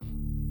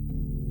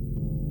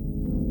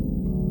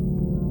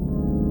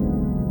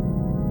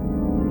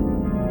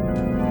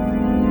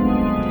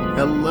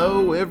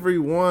Hello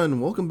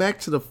everyone, welcome back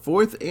to the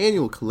 4th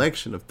annual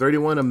collection of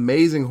 31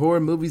 amazing horror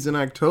movies in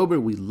October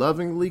we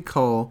lovingly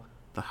call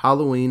the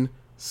Halloween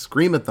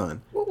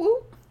Screamathon.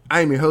 Woo-woo. I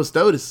am your host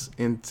Otis,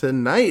 and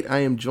tonight I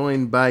am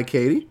joined by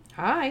Katie.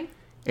 Hi.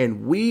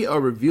 And we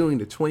are reviewing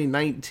the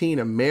 2019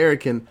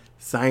 American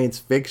science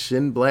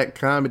fiction black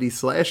comedy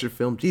slasher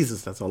film.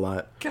 Jesus, that's a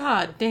lot.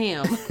 God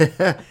damn.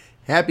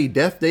 Happy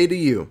Death Day to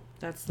you.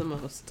 That's the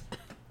most.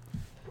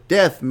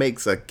 Death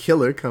makes a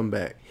killer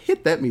comeback.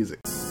 Hit that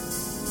music.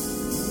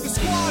 The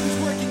squad was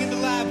working in the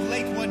lab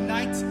late one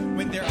night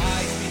when their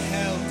eyes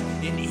beheld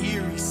an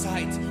eerie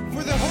sight.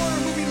 For the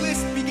horror movie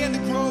list began to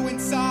grow in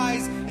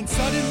size, and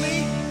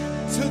suddenly,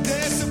 to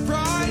their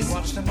surprise, they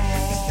watched them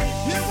all.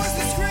 It was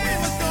the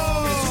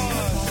Screamathon!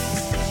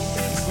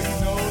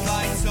 With no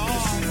lights on,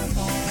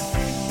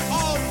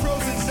 all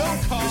pros and no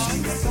cons.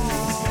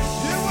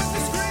 It was the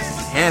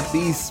Screamathon!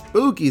 Happy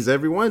Spookies,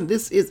 everyone.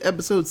 This is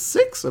episode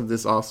 6 of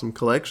this awesome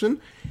collection,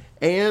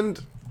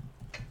 and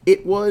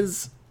it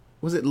was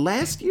it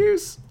last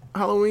year's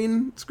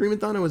Halloween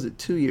Screamathon, or was it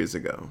 2 years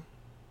ago?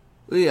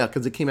 Yeah,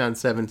 because it came out in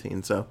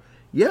 2017, so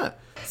yeah.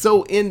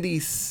 So in the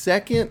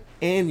second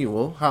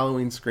annual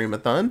Halloween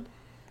Screamathon,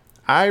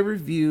 I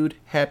reviewed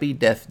Happy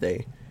Death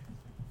Day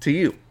to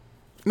you.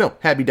 No,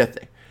 Happy Death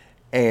Day.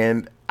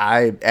 And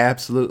I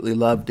absolutely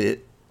loved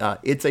it.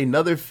 It's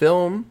another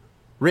film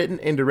written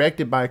and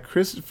directed by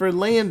Christopher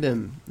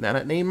Landon. Now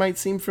that name might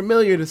seem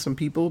familiar to some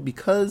people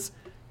because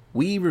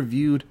we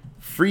reviewed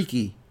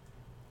Freaky.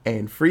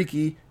 And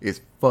Freaky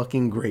is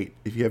fucking great.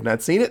 If you have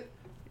not seen it,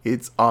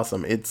 it's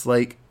awesome. It's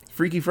like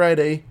Freaky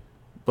Friday,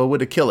 but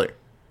with a killer.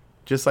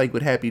 Just like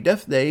with Happy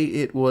Death Day,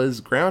 it was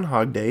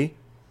Groundhog Day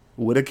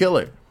with a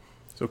killer.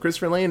 So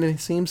Christopher Landon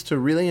seems to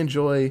really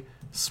enjoy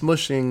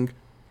smushing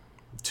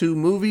two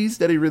movies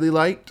that he really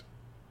liked,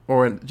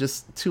 or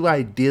just two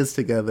ideas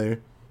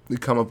together to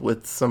come up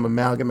with some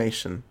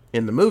amalgamation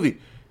in the movie.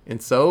 And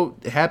so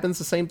it happens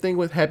the same thing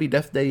with Happy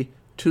Death Day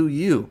to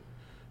you.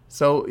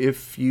 So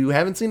if you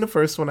haven't seen the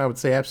first one, I would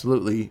say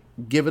absolutely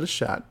give it a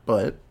shot.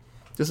 But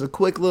just a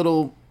quick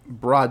little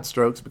broad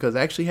strokes, because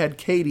I actually had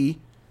Katie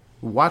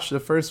watch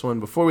the first one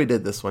before we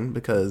did this one,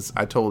 because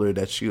I told her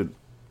that she would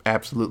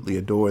absolutely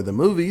adore the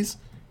movies.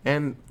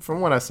 And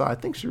from what I saw, I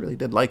think she really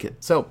did like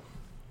it. So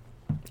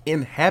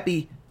in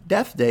Happy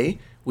Death Day,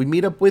 we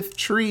meet up with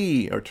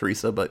Tree, or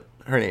Teresa, but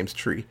her name's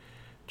Tree.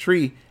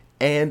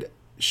 And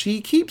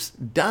she keeps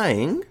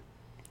dying.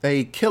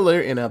 A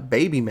killer in a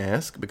baby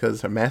mask,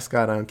 because her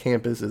mascot on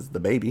campus is the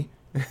baby,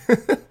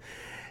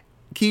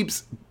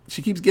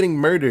 she keeps getting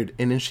murdered,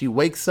 and then she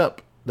wakes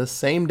up the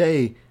same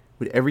day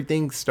with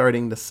everything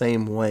starting the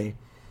same way.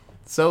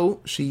 So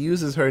she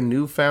uses her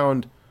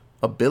newfound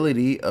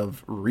ability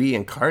of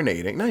restarting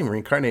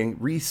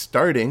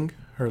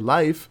her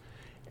life,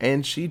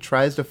 and she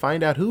tries to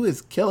find out who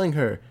is killing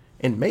her,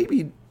 and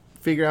maybe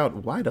figure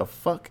out why the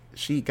fuck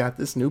she got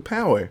this new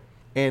power.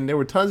 And there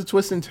were tons of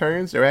twists and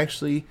turns. There were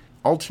actually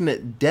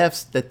alternate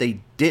deaths that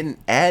they didn't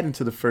add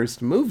into the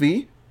first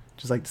movie,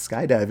 just like the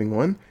skydiving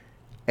one,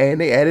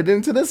 and they added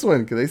into this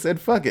one because they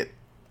said fuck it.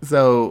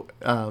 So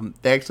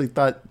they actually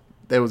thought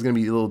there was going to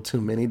be a little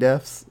too many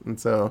deaths, and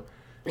so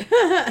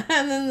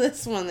And then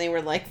this one, they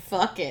were like,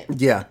 fuck it.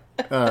 yeah.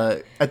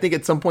 I think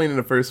at some point in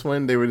the first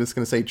one, they were just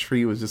going to say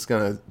Tree was just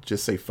going to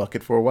just say fuck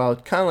it for a while.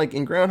 Kind of like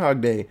in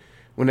Groundhog Day,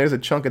 when there's a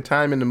chunk of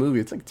time in the movie,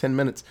 it's like 10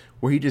 minutes,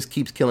 where he just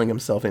keeps killing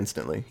himself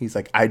instantly. He's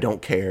like, I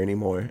don't care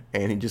anymore.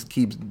 And he just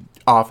keeps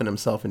offing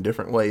himself in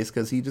different ways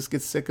because he just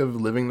gets sick of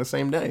living the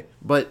same day.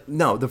 But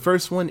no, the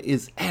first one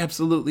is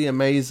absolutely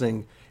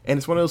amazing. And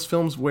it's one of those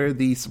films where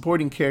the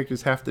supporting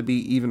characters have to be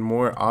even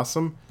more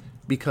awesome,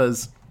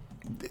 because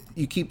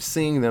you keep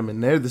seeing them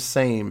and they're the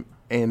same.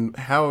 And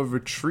however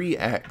Tree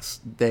acts,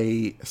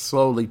 they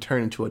slowly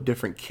turn into a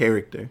different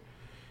character.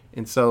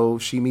 And so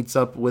she meets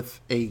up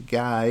with a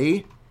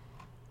guy,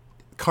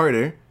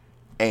 Carter,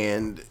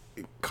 and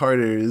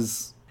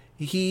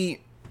he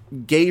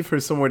gave her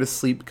somewhere to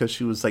sleep because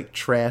she was like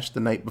trashed the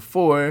night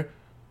before,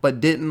 but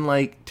didn't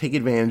like take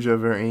advantage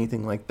of her or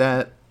anything like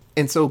that.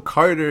 And so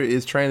Carter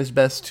is trying his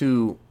best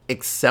to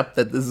accept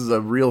that this is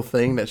a real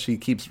thing that she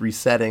keeps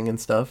resetting and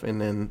stuff,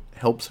 and then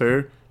helps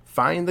her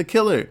find the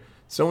killer.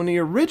 So in the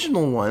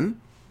original one,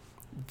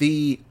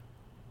 it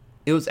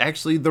was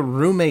actually the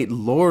roommate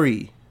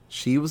Lori.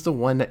 She was the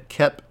one that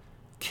kept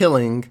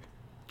killing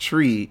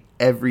Tree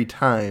every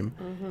time.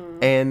 Mm-hmm.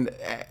 And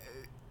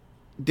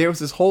there was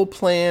this whole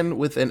plan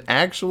with an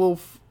actual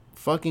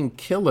fucking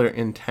killer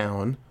in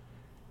town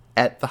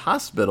at the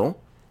hospital,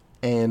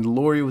 and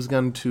Lori was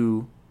going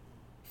to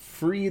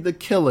free the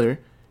killer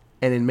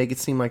and then make it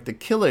seem like the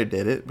killer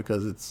did it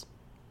because it's,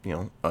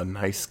 a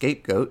nice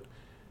scapegoat.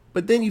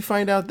 But then you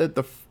find out that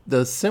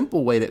the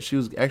simple way that she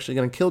was actually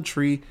going to kill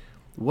Tree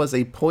was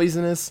a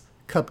poisonous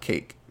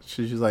cupcake.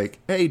 She's like,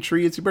 hey,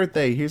 Tree, it's your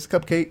birthday. Here's a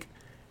cupcake.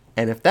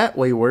 And if that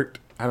way worked,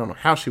 I don't know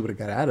how she would have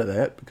got out of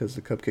that because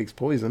the cupcake's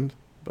poisoned.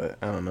 But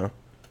I don't know.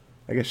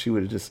 I guess she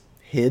would have just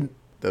hid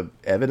the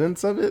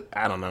evidence of it.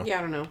 I don't know. Yeah,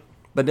 I don't know.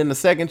 But then the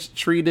second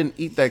Tree didn't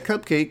eat that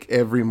cupcake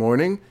every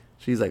morning,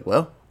 she's like,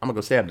 well, I'm gonna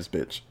go stab this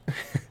bitch.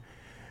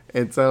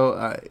 And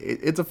so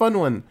it's a fun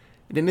one.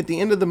 And then at the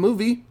end of the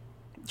movie,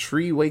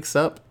 Tree wakes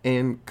up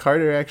and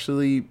Carter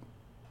actually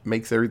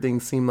makes everything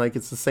seem like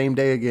it's the same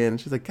day again.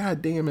 She's like,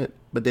 God damn it.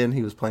 But then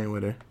he was playing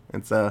with her.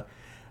 And so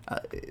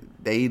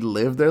they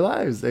live their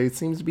lives. They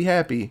seem to be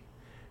happy.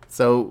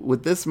 So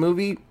with this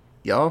movie,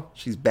 y'all,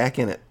 she's back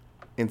in it.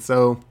 And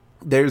so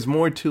there's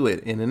more to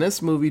it. And in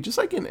this movie, just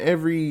like in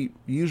every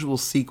usual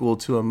sequel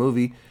to a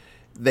movie,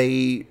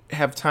 they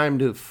have time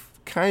to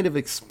kind of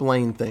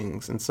explain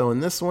things. And so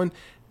in this one,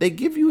 they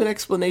give you an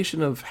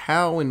explanation of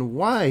how and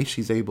why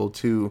she's able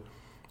to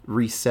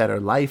reset her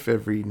life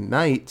every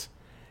night.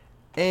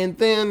 And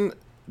then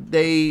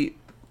they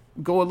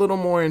go a little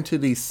more into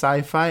the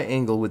sci-fi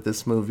angle with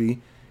this movie,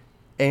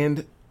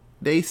 and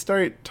they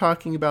start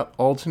talking about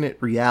alternate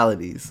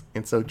realities.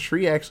 And so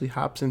Tree actually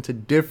hops into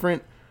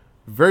different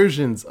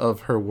versions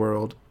of her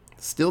world,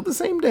 still the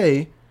same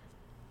day,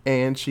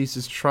 and she's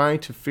just trying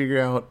to figure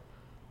out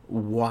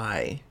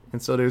why.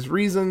 And so there's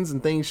reasons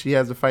and things she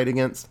has to fight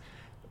against,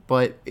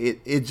 but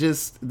it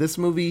just, this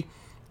movie,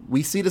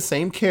 we see the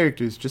same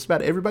characters. Just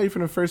about everybody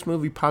from the first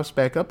movie pops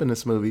back up in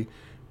this movie,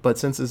 but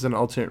since it's an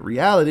alternate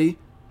reality,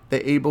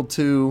 they're able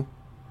to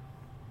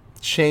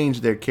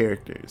change their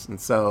characters. And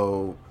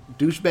so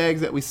douchebags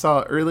that we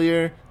saw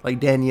earlier, like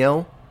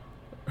Danielle,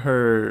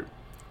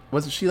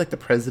 wasn't she like the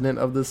president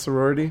of the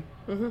sorority?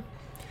 Mm-hmm.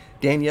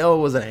 Danielle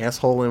was an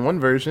asshole in one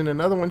version.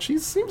 Another one, she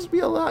seems to be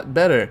a lot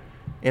better.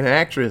 And an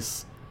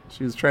actress,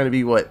 she was trying to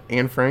be what,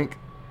 Anne Frank?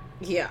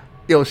 Yeah.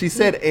 Yo, she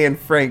said Anne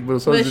Frank, but it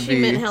was supposed to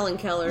be... But she meant Helen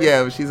Keller.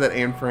 Yeah, but she said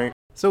Anne Frank.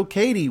 So,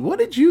 Katie, what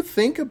did you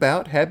think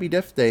about Happy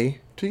Death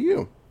Day to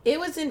you? It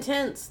was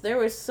intense. There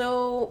was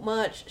so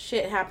much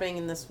shit happening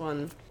in this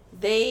one.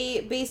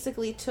 They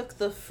basically took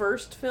the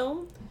first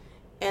film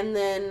and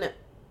then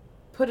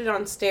put it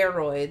on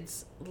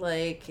steroids.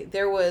 Like,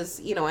 there was,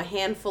 a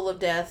handful of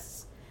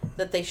deaths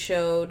that they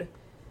showed.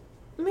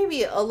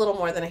 Maybe a little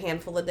more than a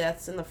handful of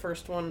deaths in the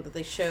first one that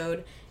they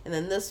showed. And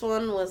then this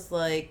one was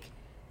like,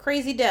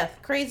 crazy death,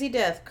 crazy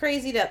death,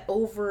 crazy death,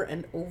 over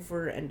and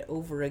over and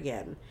over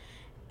again.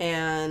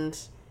 And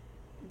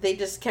they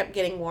just kept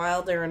getting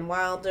wilder and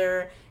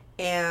wilder.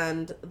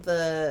 And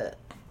the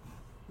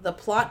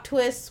plot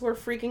twists were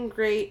freaking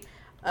great.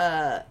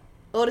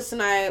 Otis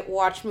and I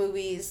watch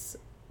movies.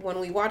 When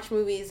we watch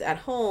movies at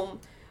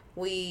home,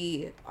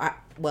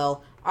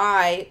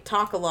 I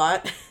talk a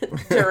lot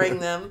during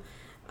them.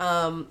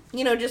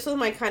 Just with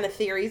my kind of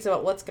theories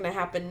about what's going to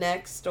happen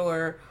next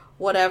or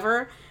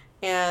whatever.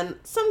 And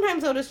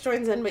sometimes Otis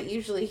joins in, but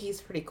usually he's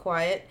pretty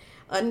quiet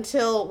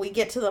until we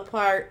get to the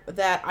part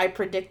that I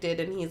predicted.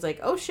 And he's like,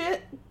 oh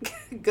shit,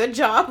 good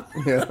job.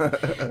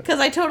 Because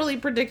I totally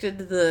predicted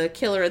the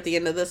killer at the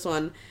end of this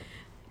one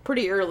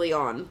pretty early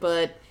on.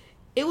 But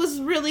it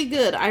was really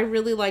good. I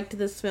really liked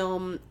this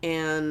film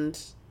and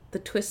the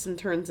twists and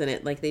turns in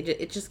it. Like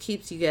it just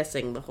keeps you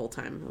guessing the whole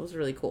time. It was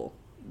really cool.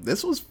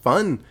 This was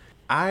fun.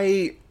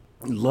 I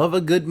love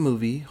a good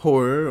movie,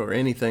 horror or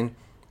anything,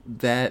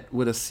 that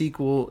with a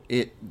sequel,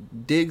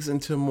 it digs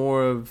into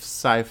more of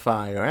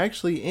sci-fi, or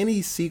actually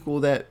any sequel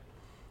that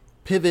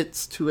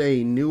pivots to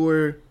a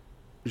newer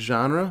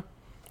genre,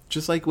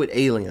 just like with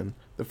Alien.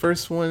 The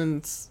first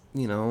one's,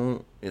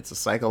 it's a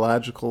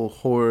psychological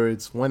horror.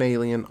 It's one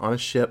alien on a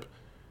ship,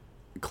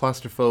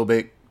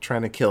 claustrophobic,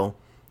 trying to kill.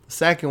 The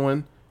second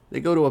one,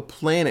 they go to a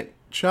planet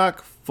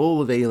chock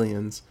full of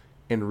aliens,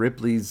 and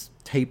Ripley's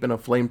taping a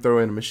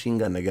flamethrower and a machine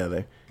gun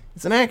together.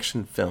 It's an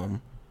action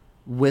film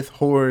with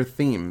horror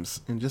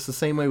themes. And just the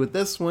same way with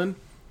this one,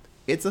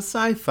 it's a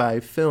sci-fi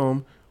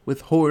film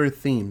with horror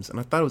themes. And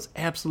I thought it was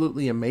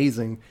absolutely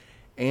amazing.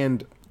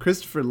 And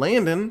Christopher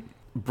Landon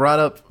brought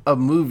up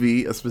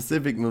a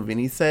specific movie,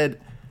 and he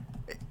said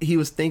he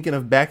was thinking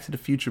of Back to the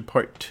Future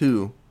Part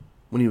 2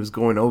 when he was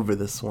going over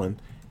this one.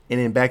 And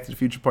in Back to the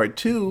Future Part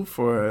 2,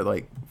 for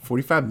like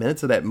 45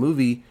 minutes of that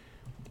movie,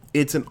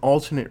 it's an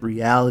alternate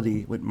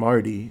reality with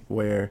Marty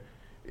where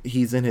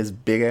he's in his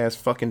big ass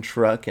fucking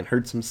truck and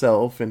hurts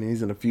himself, and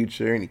he's in the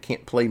future and he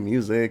can't play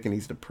music and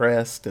he's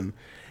depressed, and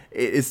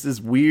it's this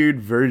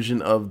weird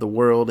version of the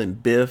world,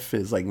 and Biff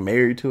is like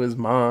married to his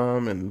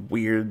mom and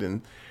weird,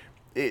 and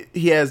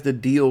he has to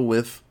deal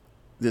with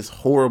this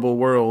horrible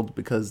world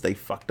because they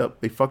fucked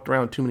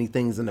around too many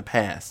things in the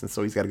past, and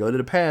so he's got to go to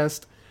the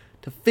past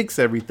to fix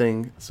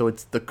everything so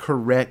it's the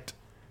correct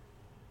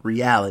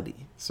reality.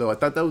 So I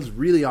thought that was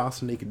really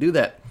awesome they could do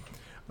that.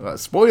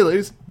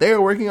 Spoilers,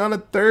 they're working on a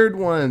third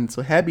one,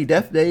 so Happy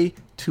Death Day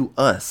to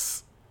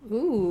Us.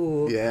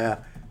 Ooh. Yeah.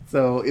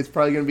 So it's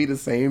probably going to be the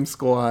same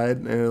squad,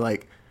 and they're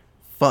like,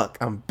 fuck,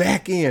 I'm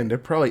back in. They're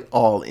probably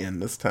all in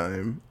this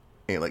time.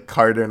 And like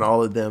Carter and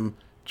all of them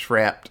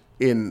trapped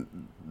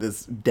in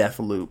this death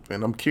loop.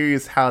 And I'm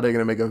curious how they're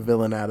going to make a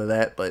villain out of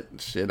that, but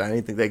shit, I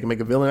didn't think they can make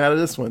a villain out of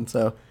this one,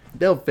 so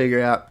they'll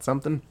figure out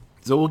something.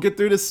 So we'll get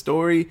through this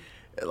story.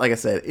 Like I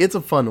said, it's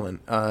a fun one.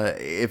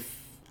 If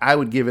I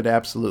would give it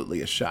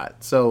absolutely a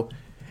shot. So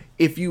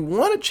if you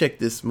want to check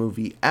this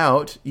movie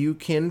out, you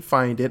can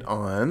find it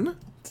on...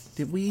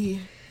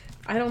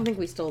 I don't think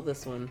we stole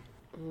this one.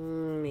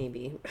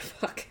 Maybe.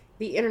 Fuck.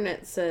 The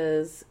internet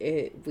says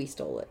we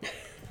stole it.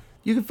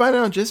 You can find it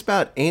on just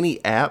about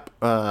any app.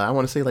 I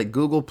want to say like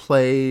Google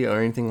Play or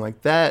anything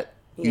like that.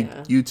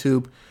 Yeah.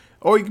 YouTube.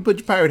 Or you can put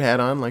your pirate hat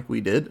on like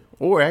we did.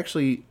 Or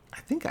actually,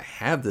 I think I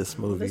have this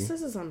movie. This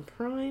is on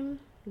Prime.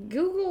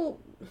 Google,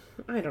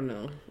 I don't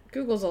know.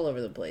 Google's all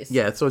over the place.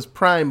 Yeah, so it's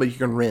Prime, but you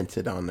can rent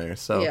it on there.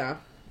 So, Yeah.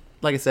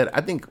 like I said,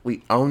 I think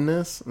we own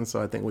this. And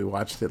so I think we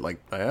watched it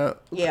like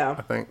that. Yeah.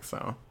 I think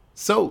so.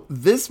 So,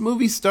 this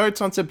movie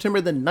starts on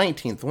September the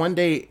 19th, one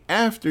day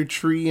after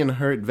Tree and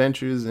her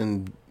adventures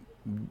in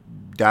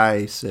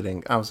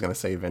sitting. I was going to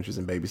say adventures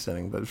in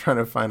babysitting, but trying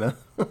to find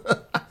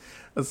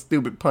a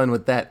stupid pun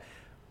with that.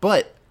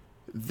 But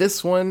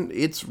this one,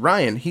 it's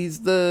Ryan.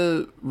 He's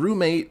the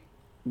roommate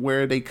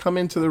where they come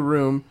into the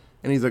room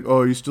and he's like,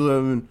 "Oh, you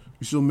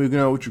still making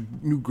out with your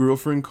new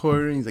girlfriend,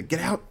 Carter?" And he's like,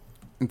 "Get out."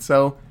 And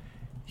so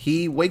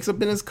he wakes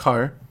up in his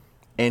car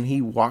and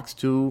he walks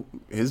to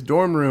his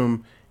dorm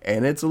room.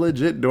 And it's a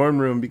legit dorm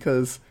room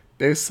because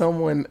there's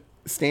someone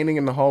standing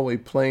in the hallway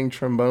playing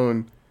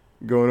trombone,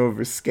 going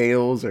over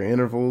scales or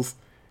intervals.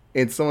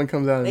 And someone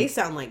comes out and... They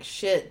sound like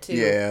shit, too.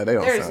 Yeah, they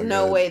don't There's sound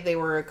no good. way they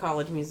were a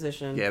college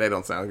musician. Yeah, they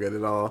don't sound good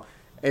at all.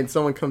 And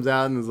someone comes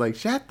out and is like,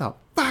 "Shut the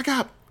fuck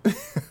up."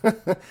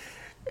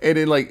 And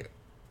then, like,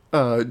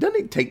 doesn't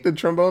he take the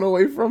trombone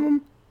away from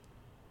him?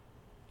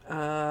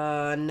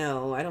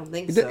 No, I don't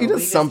think so. He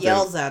does something.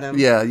 Just yells at him.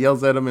 Yeah,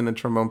 yells at him, and the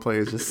trombone player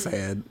is just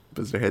sad,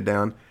 puts their head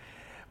down.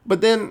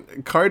 But then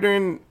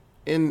Carter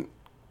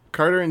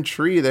and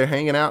Tree, they're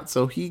hanging out,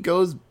 so he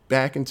goes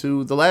back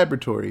into the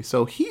laboratory.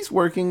 So he's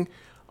working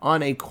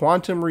on a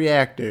quantum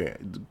reactor.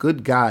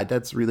 Good God,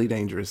 that's really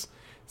dangerous.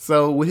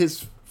 So with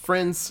his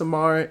friends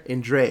Samar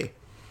and Dre.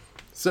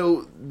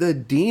 So the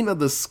dean of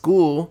the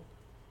school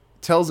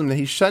tells him that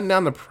he's shutting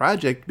down the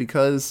project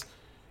because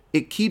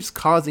it keeps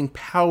causing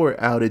power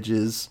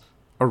outages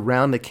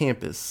around the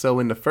campus. So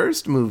in the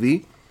first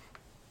movie,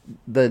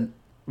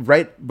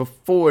 right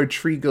before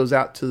Tree goes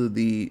out to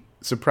the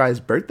surprise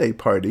birthday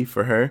party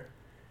for her,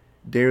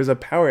 there's a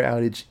power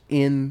outage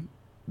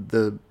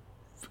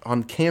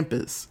on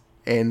campus,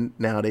 and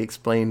now they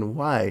explain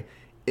why.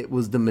 It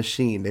was the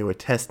machine. They were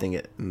testing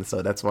it, and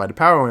so that's why the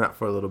power went out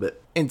for a little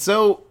bit. And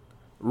so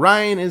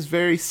Ryan is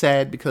very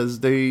sad because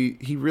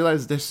he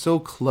realizes they're so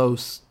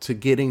close to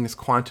getting this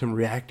quantum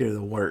reactor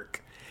to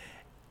work.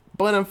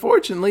 But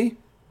unfortunately,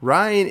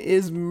 Ryan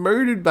is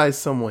murdered by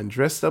someone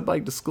dressed up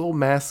like the school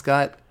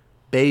mascot,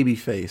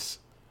 Babyface.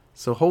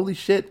 So holy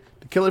shit,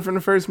 the killer from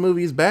the first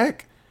movie is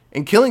back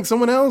and killing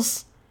someone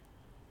else.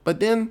 But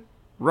then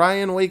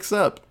Ryan wakes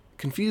up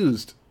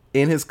confused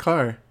in his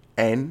car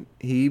and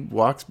he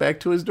walks back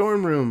to his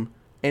dorm room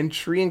and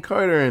Tree and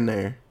Carter are in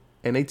there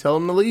and they tell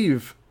him to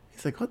leave.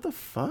 He's like, "What the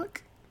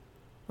fuck?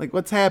 Like,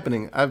 what's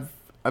happening? I've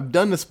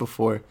done this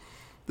before."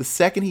 The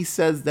second he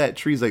says that,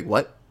 Tree's like,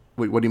 "What?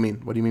 Wait, what do you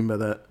mean? What do you mean by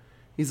that?"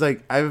 He's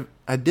like,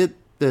 I did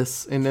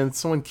this and then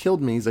someone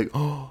killed me." He's like,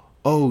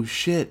 oh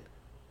shit.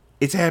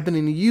 It's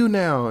happening to you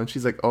now. And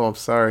she's like, "Oh, I'm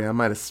sorry. I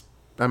might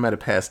have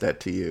passed that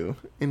to you."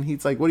 And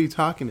he's like, "What are you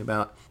talking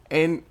about?"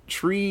 And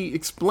Tree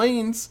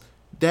explains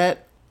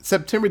that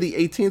September the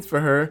 18th for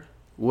her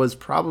was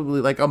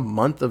probably like a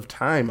month of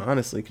time,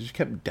 honestly, because she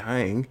kept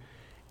dying.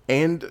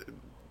 And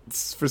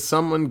for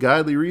some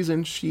ungodly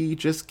reason, she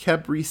just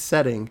kept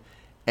resetting.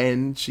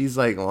 And she's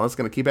like, "Well, it's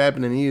going to keep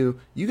happening to you.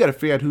 You got to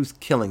figure out who's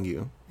killing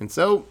you." And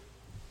so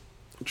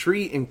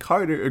Tree and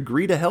Carter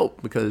agree to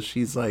help because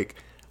she's like,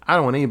 "I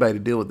don't want anybody to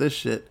deal with this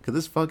shit because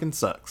this fucking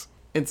sucks."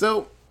 And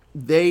so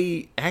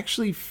they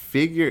actually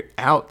figure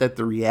out that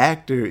the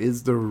reactor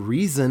is the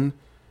reason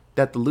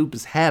that the loop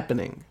is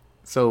happening.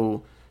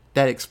 So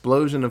that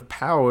explosion of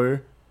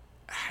power,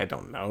 I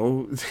don't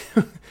know,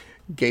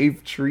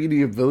 gave Tree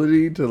the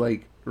ability to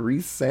like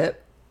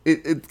reset.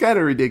 It's kind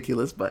of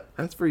ridiculous, but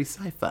that's very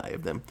sci-fi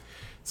of them.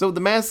 So the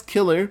masked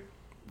killer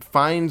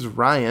finds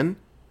Ryan,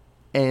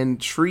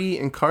 and Tree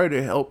and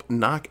Carter help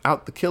knock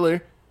out the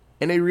killer,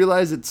 and they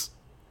realize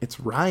it's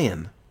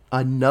Ryan.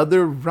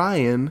 Another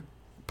Ryan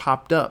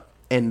popped up,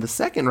 and the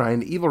second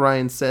Ryan, the evil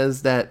Ryan,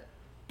 says that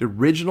the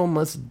original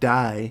must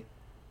die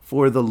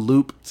for the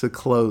loop to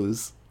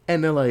close.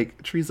 And they're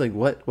like, Tree's like,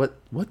 what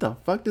the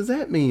fuck does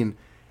that mean?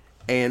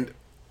 And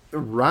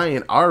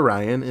Ryan, our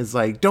Ryan, is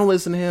like, "Don't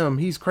listen to him.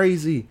 He's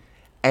crazy."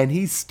 And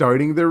he's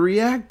starting the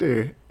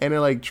reactor. And they're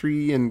like,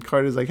 Tree and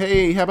Carter's like,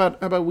 "Hey, how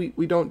about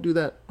we don't do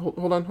that?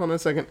 Hold on a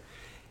second."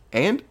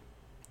 And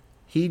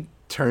he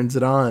turns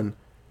it on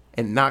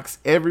and knocks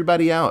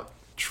everybody out.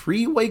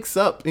 Tree wakes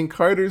up in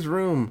Carter's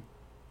room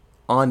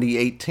on the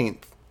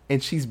 18th.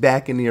 And she's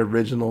back in the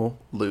original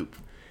loop.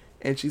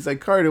 And she's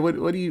like, "Carter, why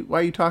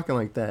are you talking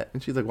like that?"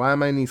 And she's like, "Why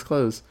am I in these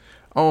clothes?"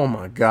 "Oh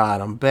my God,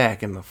 I'm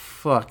back in the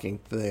fucking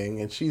thing."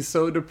 And she's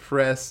so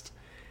depressed.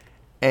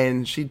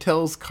 And she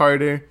tells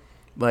Carter,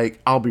 like,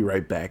 "I'll be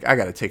right back. I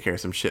gotta take care of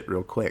some shit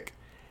real quick."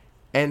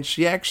 And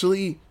she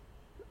actually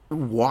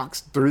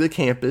walks through the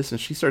campus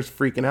and she starts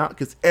freaking out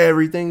because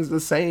everything's the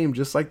same,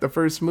 just like the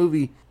first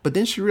movie. But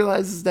then she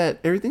realizes that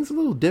everything's a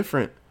little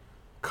different.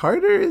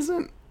 Carter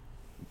isn't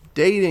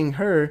dating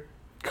her.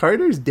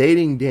 Carter's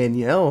dating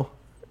Danielle.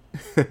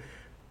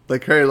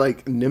 Like her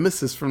like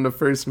nemesis from the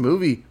first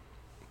movie.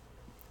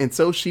 And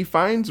so she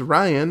finds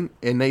Ryan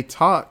and they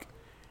talk.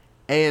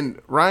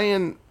 And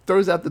Ryan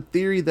throws out the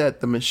theory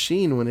that the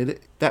machine,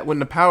 when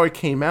the power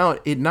came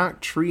out, it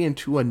knocked Tree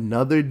into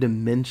another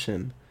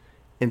dimension.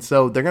 And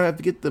so they're going to have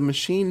to get the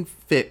machine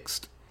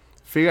fixed,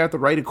 figure out the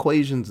right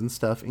equations and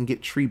stuff, and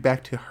get Tree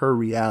back to her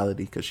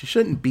reality. Because she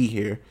shouldn't be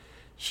here.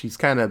 She's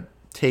kind of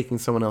taking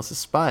someone else's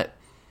spot.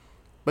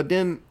 But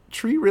then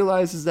Tree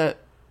realizes that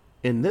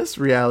in this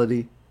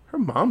reality, her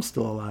mom's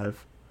still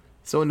alive.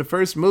 So in the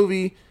first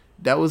movie,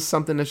 that was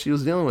something that she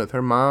was dealing with.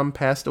 Her mom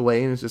passed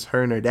away and it's just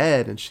her and her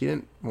dad. And she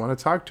didn't want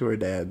to talk to her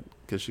dad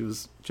because she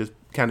was just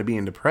kind of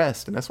being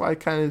depressed. And that's why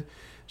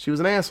she was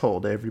an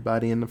asshole to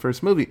everybody in the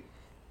first movie.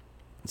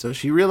 So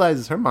she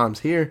realizes her mom's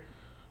here.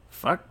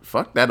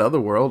 Fuck that other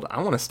world.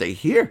 I want to stay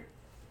here.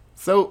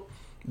 So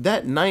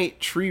that night,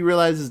 Tree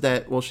realizes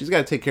that, well, she's got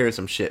to take care of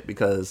some shit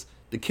because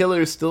the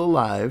killer is still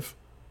alive.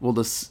 Well,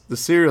 the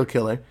serial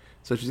killer.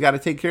 So she's got to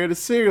take care of the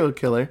serial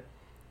killer.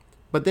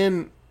 But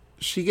then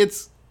she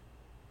gets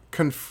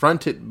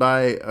confronted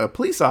by a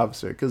police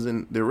officer. Because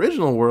in the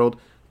original world,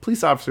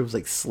 police officer was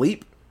like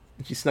asleep.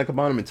 And she snuck up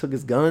on him and took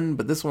his gun.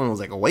 But this one was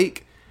like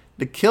awake.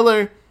 The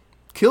killer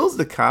kills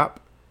the cop.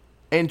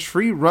 And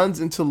Tree runs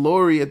into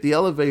Lori at the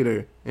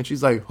elevator. And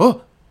she's like,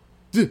 oh,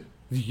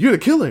 you're the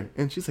killer.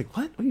 And she's like,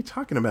 what are you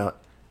talking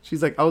about?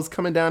 She's like, I was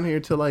coming down here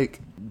to like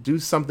do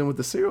something with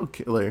the serial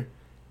killer.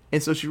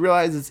 And so she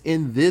realizes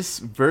in this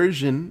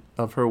version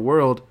of her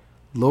world,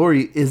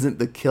 Lori isn't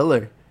the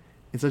killer.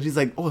 And so she's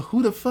like, oh,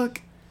 who the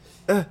fuck?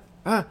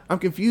 I'm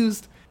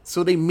confused.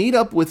 So they meet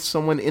up with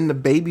someone in the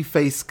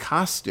babyface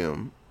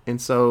costume.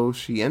 And so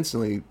she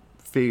instantly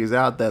figures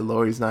out that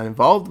Lori's not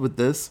involved with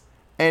this.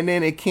 And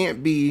then it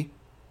can't be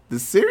the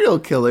serial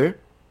killer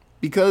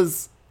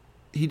because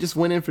he just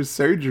went in for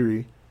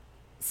surgery.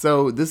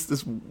 So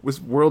this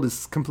world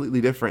is completely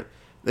different.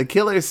 The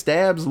killer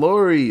stabs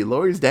Lori.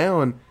 Lori's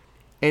down.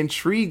 And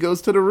Tree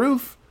goes to the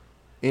roof.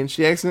 And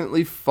she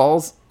accidentally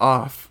falls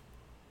off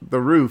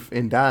the roof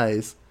and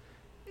dies.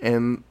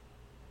 And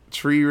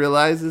Tree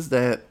realizes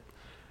that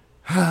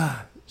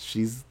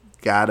she's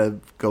got to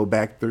go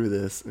back through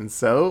this. And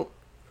so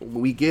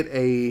we get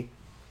a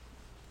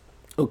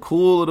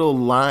cool little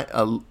line,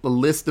 a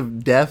list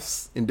of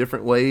deaths in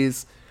different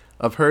ways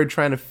of her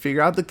trying to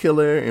figure out the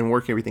killer and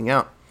work everything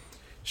out.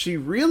 She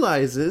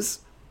realizes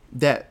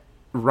that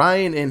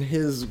Ryan and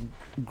his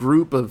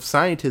group of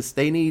scientists,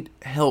 they need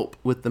help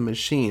with the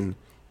machine.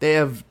 They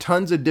have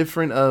tons of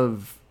different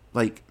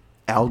like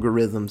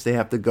algorithms they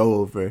have to go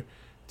over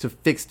to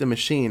fix the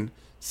machine.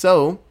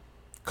 So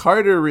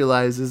Carter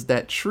realizes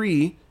that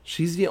Tree,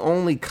 she's the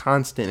only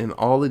constant in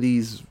all of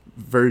these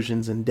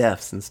versions and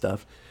deaths and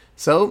stuff.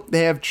 So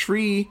they have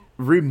Tree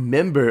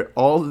remember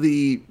all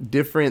the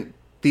different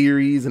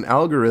theories and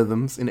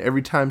algorithms, and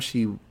every time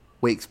she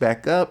wakes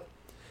back up,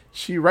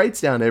 she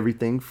writes down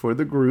everything for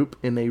the group,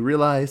 and they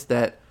realize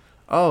that,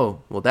 oh,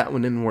 well, that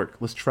one didn't work.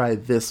 Let's try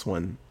this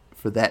one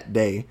for that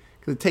day.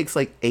 Because it takes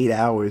like 8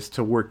 hours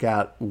to work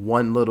out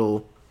one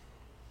little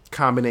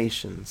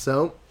combination.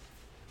 So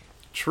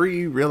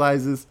Tree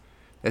realizes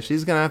that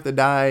she's going to have to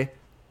die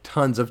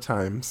tons of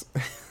times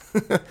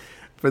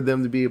for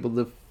them to be able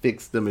to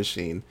fix the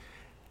machine.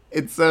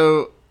 And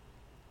so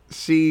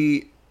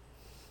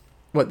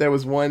there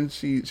was one,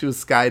 she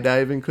was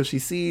skydiving because she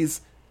sees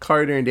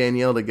Carter and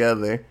Danielle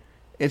together.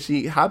 And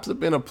she hops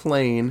up in a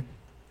plane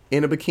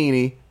in a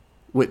bikini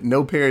with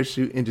no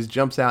parachute and just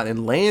jumps out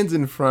and lands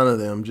in front of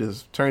them,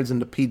 just turns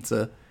into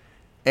pizza.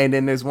 And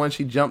then there's one,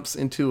 she jumps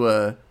into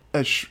a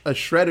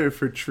shredder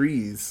for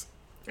trees.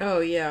 Oh,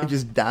 yeah. And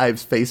just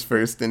dives face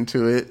first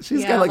into it.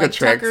 She's got like a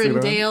tracksuit Tucker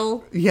and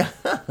Dale. Yeah.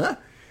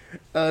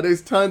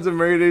 There's tons of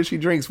murder. She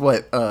drinks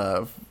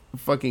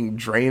fucking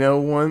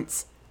Drano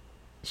once.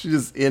 She's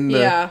just in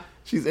the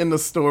she's in the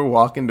store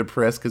walking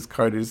depressed because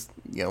Carter's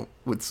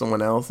with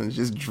someone else and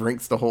just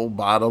drinks the whole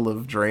bottle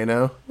of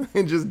Drano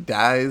and just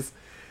dies.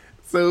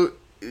 So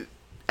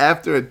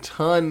after a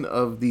ton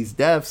of these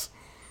deaths,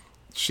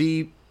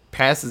 she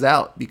passes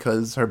out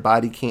because her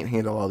body can't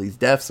handle all these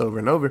deaths over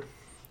and over.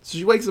 So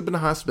she wakes up in the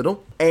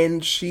hospital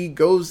and she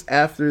goes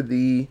after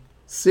the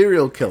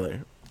serial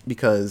killer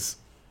because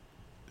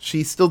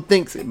she still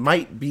thinks it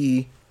might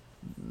be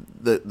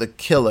the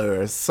killer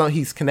or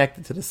he's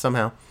connected to this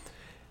somehow.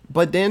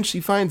 But then she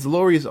finds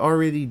Lori is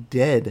already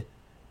dead.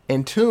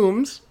 And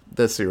Toombs,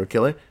 the serial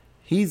killer,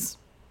 he is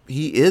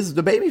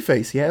the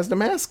babyface. He has the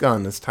mask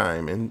on this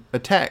time and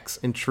attacks.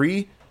 And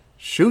Tree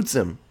shoots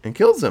him and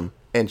kills him.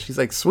 And she's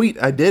like,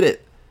 sweet, I did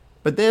it.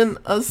 But then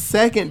a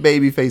second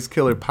babyface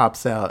killer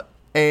pops out.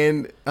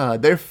 And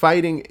they're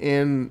fighting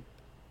in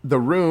the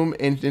room.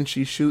 And then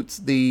she shoots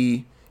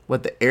the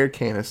air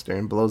canister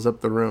and blows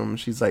up the room.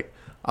 She's like,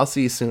 I'll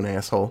see you soon,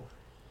 asshole.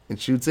 And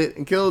shoots it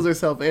and kills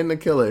herself and the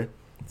killer.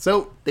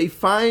 So the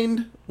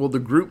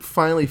group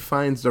finally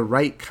finds the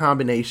right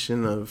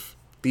combination of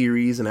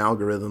theories and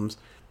algorithms.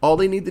 All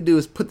they need to do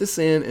is put this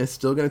in, and it's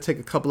still going to take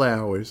a couple of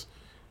hours.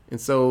 And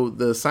so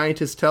the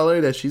scientists tell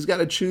her that she's got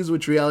to choose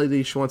which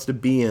reality she wants to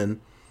be in,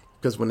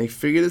 because when they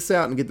figure this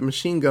out and get the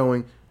machine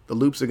going, the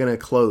loops are going to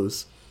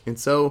close. And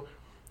so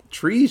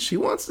Tree, she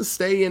wants to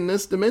stay in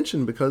this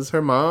dimension because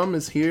her mom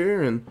is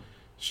here and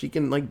she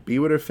can like be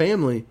with her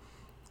family.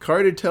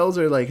 Carter tells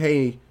her like,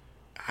 hey,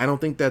 I don't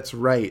think that's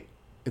right.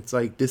 It's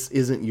like, this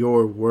isn't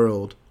your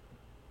world.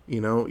 You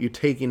know, you're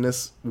taking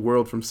this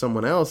world from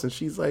someone else. And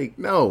she's like,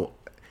 no,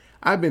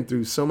 I've been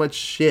through so much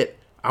shit.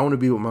 I want to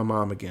be with my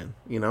mom again,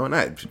 you know,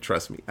 and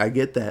trust me, I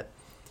get that.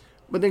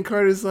 But then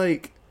Carter's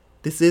like,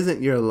 this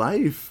isn't your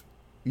life.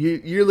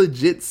 You're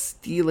legit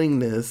stealing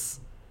this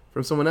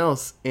from someone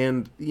else.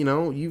 And, you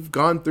know, you've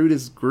gone through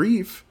this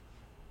grief.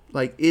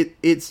 Like,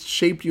 it's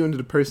shaped you into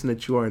the person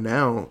that you are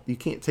now. You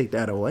can't take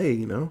that away,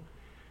 you know?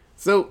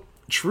 So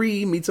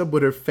Tree meets up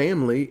with her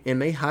family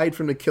and they hide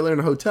from the killer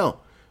in a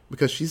hotel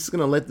because she's just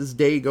going to let this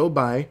day go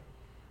by.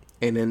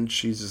 And then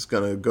she's just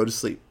going to go to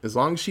sleep. As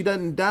long as she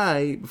doesn't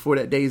die before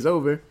that day's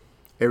over,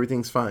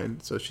 everything's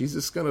fine. So she's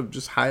just going to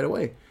just hide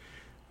away.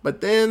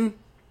 But then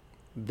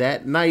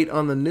that night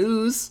on the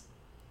news,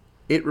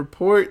 it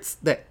reports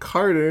that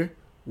Carter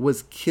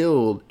was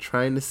killed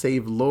trying to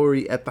save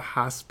Lori at the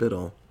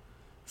hospital.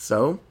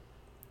 So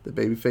the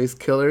babyface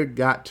killer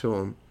got to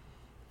him.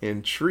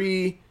 And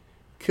Tree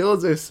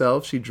kills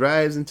herself. She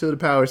drives into the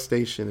power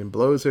station and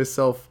blows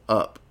herself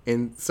up.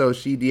 And so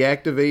she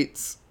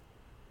deactivates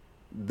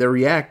the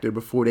reactor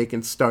before they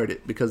can start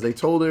it, because they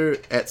told her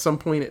at some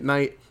point at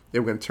night they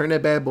were going to turn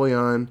that bad boy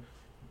on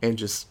and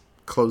just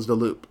close the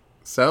loop.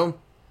 So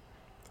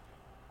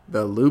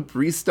the loop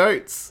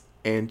restarts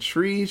and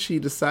Tree, she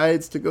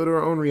decides to go to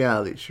her own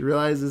reality. She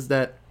realizes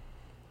that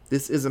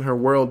this isn't her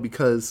world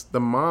because the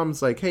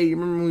mom's like, hey, you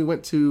remember when we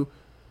went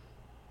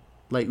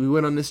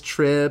on this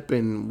trip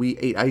and we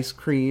ate ice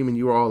cream and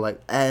you were all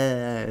like,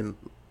 and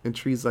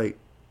Tree's like,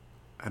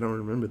 I don't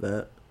remember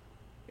that.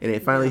 And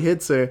it finally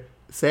hits her.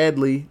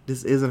 Sadly,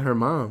 this isn't her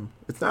mom.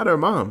 It's not her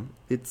mom.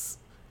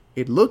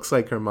 It looks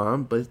like her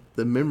mom, but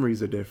the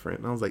memories are different.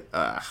 And I was like,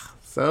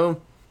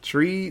 So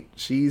Tree,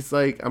 she's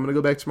like, I'm going to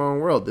go back to my own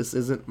world. This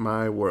isn't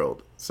my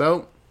world.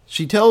 So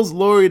she tells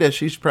Lori that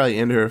she should probably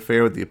end her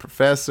affair with the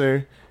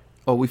professor.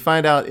 Oh, we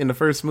find out in the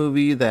first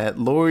movie that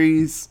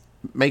Lori's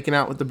making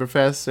out with the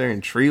professor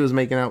and Tree was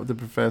making out with the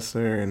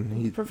professor.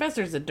 And The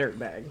professor's a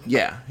dirtbag.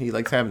 Yeah, he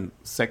likes having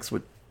sex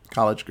with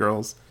college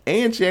girls.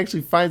 And she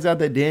actually finds out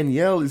that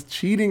Danielle is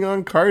cheating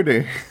on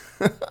Carter.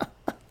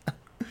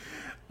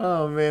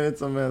 Oh man,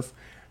 it's a mess.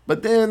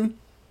 But then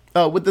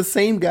with the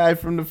same guy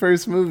from the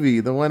first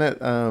movie, the one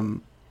that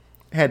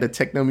had the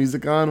techno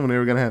music on when they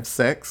were gonna have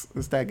sex,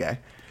 it's that guy.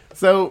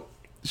 So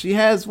she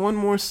has one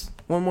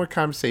more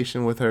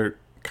conversation with her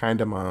kind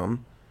of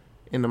mom,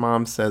 and the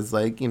mom says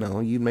like, you know,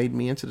 you made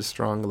me into the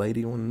strong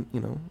lady when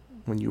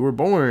you were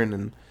born.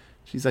 And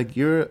she's like,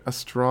 you're a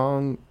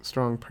strong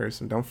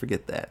person. Don't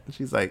forget that. And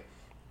she's like,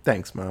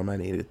 thanks, Mom. I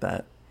needed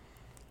that.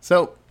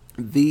 So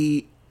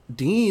the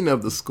dean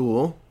of the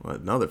school,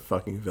 another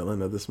fucking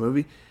villain of this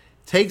movie,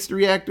 takes the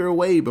reactor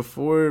away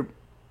before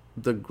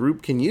the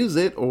group can use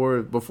it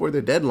or before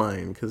their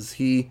deadline, because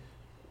he's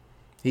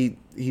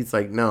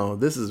like, no,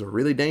 this is a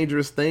really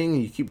dangerous thing.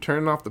 You keep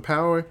turning off the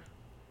power.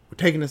 We're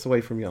taking this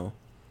away from y'all.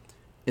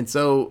 And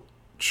so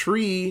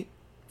Tree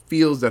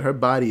feels that her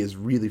body is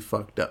really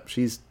fucked up.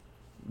 She's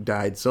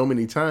died so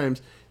many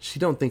times, she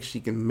don't think she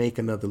can make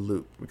another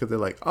loop, because they're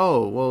like,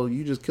 oh, well,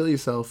 you just kill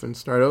yourself and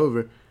start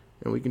over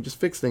and we can just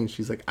fix things.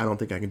 She's like, I don't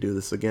think I can do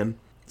this again.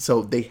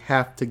 So they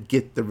have to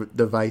get the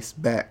device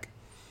back.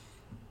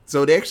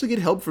 So they actually get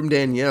help from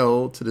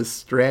Danielle to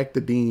distract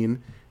the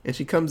dean, and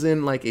she comes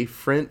in like a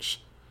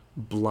French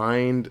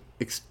blind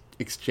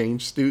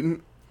exchange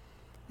student,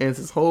 and it's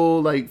this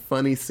whole like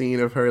funny scene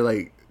of her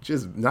like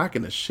just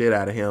knocking the shit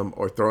out of him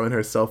or throwing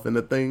herself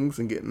into things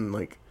and getting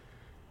like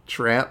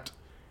trapped.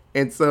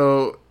 And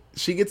so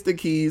she gets the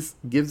keys,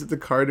 gives it to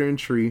Carter and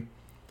Tree.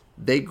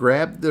 They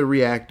grab the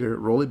reactor,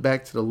 roll it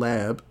back to the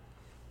lab,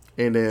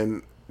 and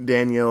then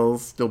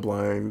Danielle's still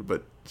blind,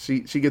 but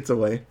she gets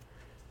away.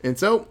 And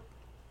so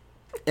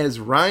as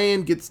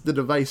Ryan gets the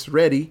device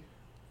ready,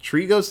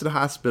 Tree goes to the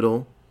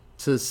hospital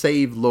to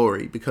save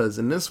Lori, because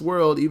in this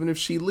world, even if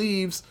she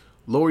leaves,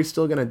 Lori's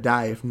still going to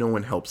die if no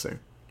one helps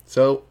her.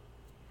 So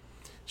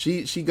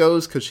she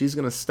goes because she's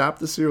going to stop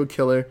the serial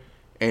killer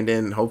and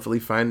then hopefully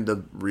find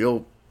the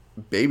real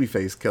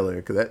babyface killer,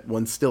 because that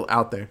one's still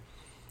out there.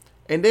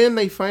 And then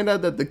they find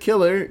out that the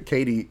killer,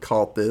 Katie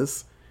called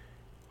this,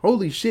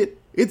 holy shit,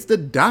 it's the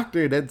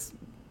doctor that's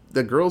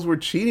the girls were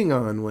cheating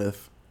on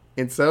with.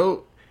 And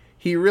so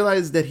he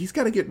realized that he's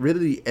got to get rid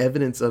of the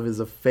evidence of his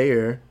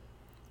affair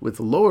with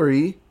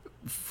Lori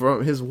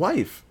from his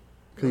wife.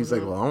 Because he's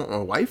like, well, I don't want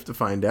my wife to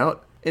find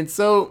out. And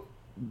so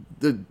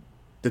the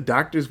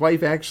doctor's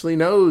wife actually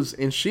knows,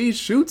 and she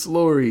shoots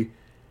Lori.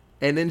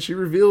 And then she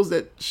reveals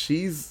that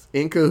she's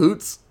in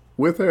cahoots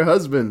with her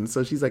husband.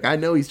 So she's like, I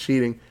know he's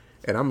cheating,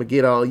 and I'm going to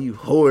get all you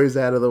whores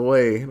out of the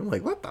way. And I'm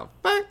like, what the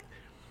fuck?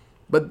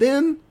 But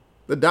then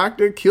the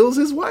doctor kills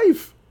his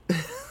wife.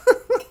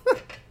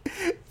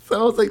 So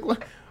I was like,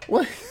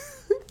 what?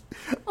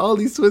 All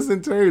these twists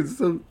and turns.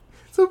 So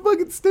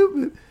fucking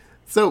stupid.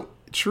 So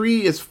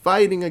Tree is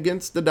fighting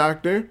against the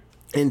doctor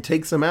and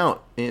takes him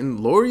out. And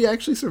Laurie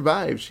actually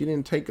survived. She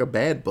didn't take a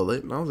bad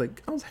bullet. And I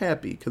was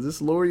happy because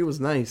this Laurie was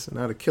nice and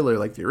not a killer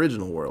like the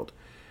original world.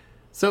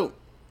 So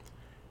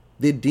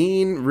the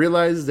dean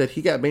realizes that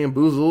he got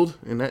bamboozled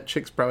and that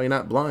chick's probably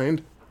not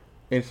blind.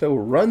 And so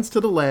runs to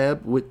the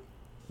lab with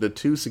the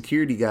two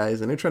security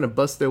guys and they're trying to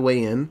bust their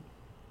way in.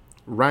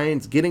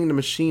 Ryan's getting the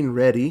machine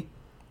ready.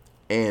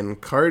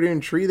 And Carter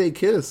and Tree, they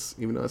kiss.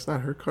 Even though it's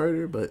not her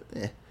Carter, but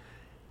eh.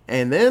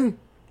 And then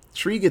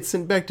Tree gets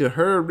sent back to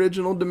her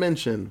original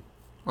dimension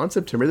on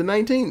September the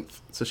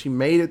 19th. So she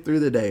made it through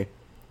the day.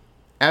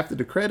 After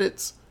the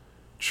credits,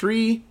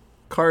 Tree,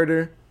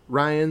 Carter,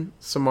 Ryan,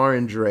 Samar,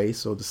 and Dre,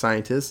 so the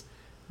scientists,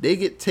 they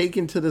get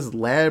taken to this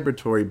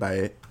laboratory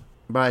by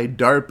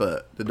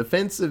DARPA, the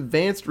Defense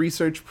Advanced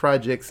Research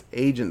Projects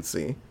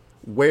Agency,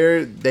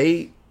 where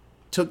they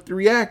took the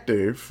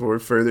reactor for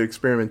further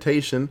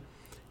experimentation.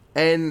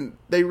 And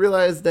they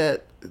realized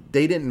that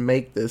they didn't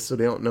make this, so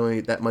they don't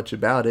know that much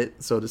about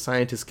it. So the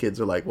scientist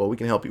kids are like, well, we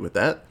can help you with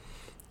that.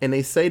 And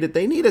they say that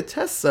they need a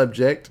test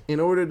subject in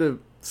order to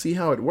see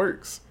how it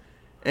works.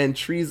 And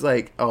Tree's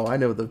like, oh, I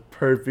know the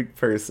perfect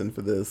person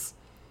for this.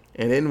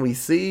 And then we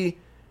see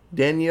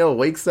Danielle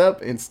wakes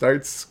up and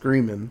starts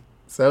screaming.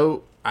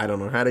 So I don't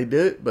know how they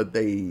did it, but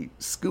they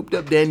scooped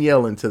up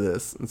Danielle into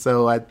this. And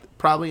so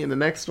probably in the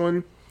next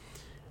one,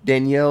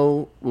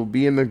 Danielle will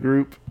be in the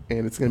group,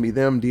 and it's going to be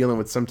them dealing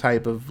with some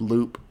type of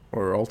loop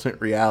or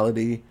alternate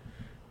reality.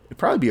 It'd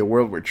probably be a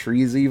world where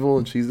Tree's evil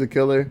and she's the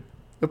killer.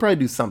 They'll probably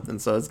do something,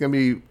 so it's going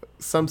to be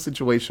some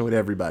situation with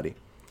everybody.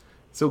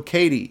 So,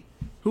 Katie,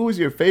 who was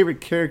your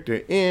favorite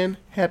character in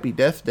Happy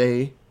Death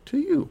Day to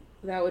you?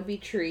 That would be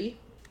Tree,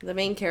 the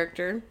main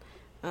character.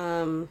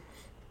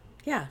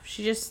 Yeah,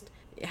 she just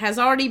has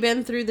already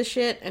been through the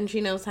shit, and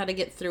she knows how to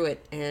get through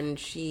it, and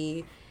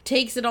she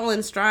takes it all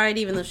in stride,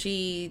 even though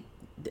she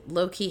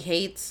low-key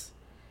hates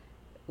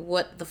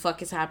what the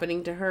fuck is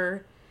happening to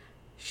her.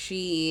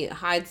 She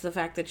hides the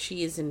fact that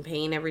she is in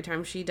pain every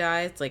time she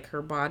dies. Like,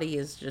 her body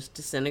is just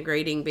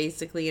disintegrating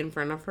basically in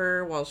front of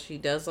her while she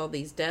does all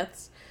these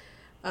deaths.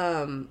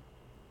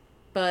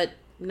 But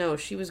no,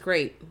 she was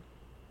great.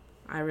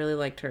 I really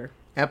liked her.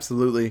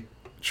 Absolutely.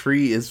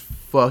 Tree is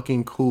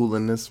fucking cool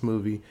in this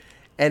movie.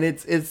 And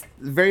it's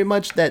very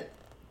much that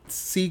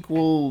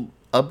sequel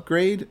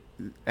upgrade.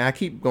 And I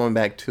keep going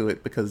back to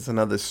it because it's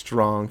another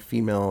strong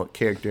female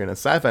character in a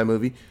sci-fi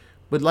movie.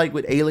 But like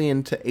with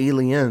Alien to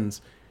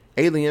Aliens,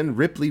 Alien,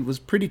 Ripley was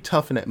pretty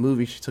tough in that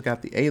movie. She took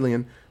out the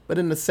alien. But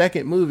in the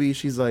second movie,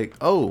 she's like,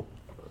 oh,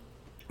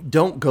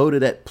 don't go to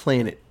that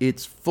planet.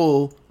 It's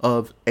full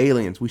of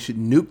aliens. We should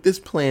nuke this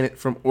planet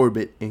from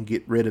orbit and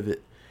get rid of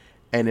it.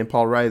 And then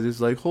Paul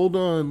Reiser's like, hold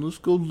on, let's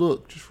go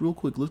look. Just real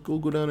quick, let's go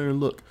down there and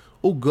look.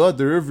 Oh, God,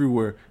 they're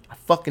everywhere. I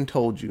fucking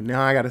told you.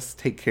 Now I got to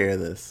take care of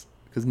this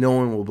because no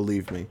one will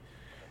believe me.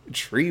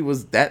 Tree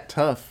was that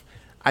tough.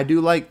 I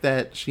do like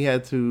that she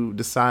had to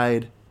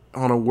decide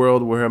on a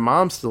world where her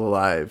mom's still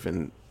alive.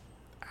 And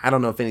I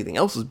don't know if anything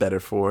else was better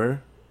for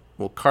her.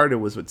 Well, Carter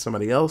was with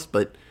somebody else,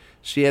 but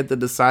she had to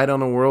decide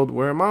on a world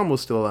where her mom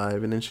was still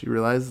alive. And then she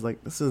realized,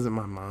 like, this isn't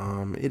my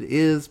mom. It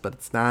is, but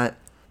it's not.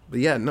 But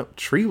yeah, no,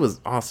 Tree was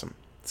awesome.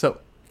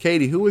 So,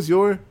 Katie, who was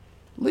your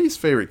least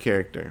favorite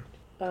character?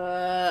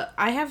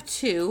 I have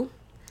two.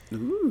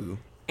 Ooh.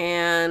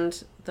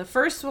 And the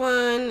first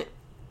one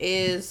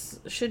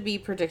should be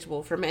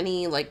predictable from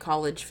any, like,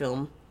 college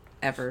film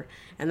ever.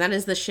 And that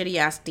is the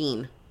shitty-ass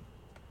dean.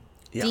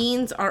 Yeah.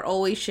 Deans are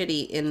always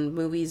shitty in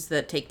movies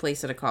that take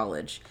place at a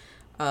college.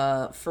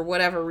 For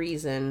whatever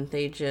reason,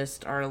 they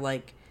just are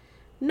like,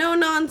 no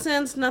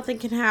nonsense, nothing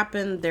can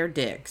happen, they're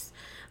dicks.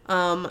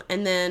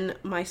 And then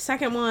my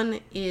second one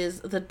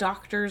is the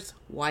doctor's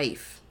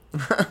wife.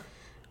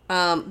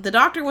 The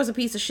doctor was a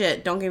piece of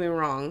shit, don't get me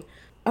wrong.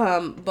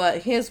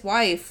 But his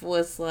wife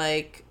was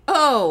like,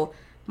 oh,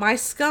 my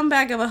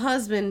scumbag of a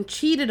husband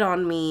cheated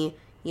on me.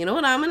 You know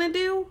what I'm gonna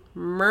do?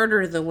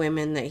 Murder the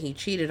women that he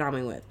cheated on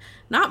me with.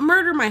 Not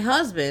murder my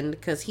husband,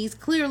 because he's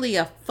clearly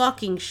a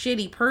fucking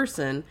shitty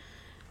person.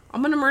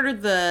 I'm gonna murder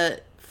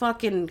the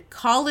fucking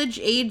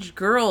college-age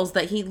girls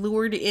that he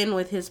lured in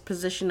with his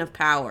position of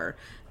power.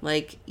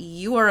 Like,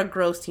 you are a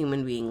gross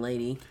human being,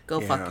 lady. Go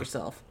fuck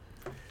yourself.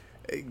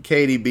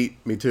 Katie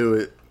beat me to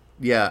it.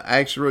 Yeah, I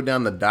actually wrote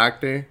down the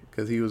doctor,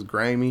 because he was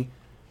grimy.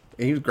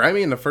 And he was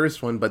grimy in the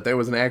first one, but there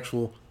was an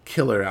actual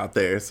killer out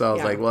there. So I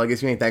was like, well, I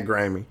guess you ain't that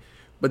grimy.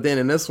 But then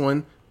in this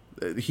one,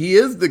 he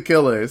is the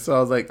killer. So I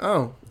was like,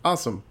 oh,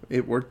 awesome.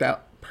 It worked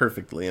out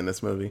perfectly in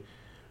this movie.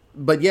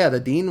 But yeah, the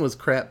dean was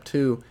crap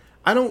too.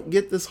 I don't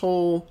get this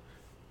whole,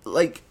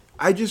 like,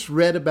 I just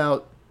read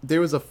about,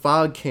 there was a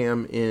fog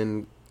cam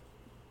in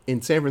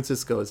San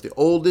Francisco. It's the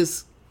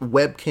oldest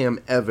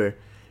webcam ever.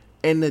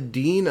 And the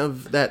dean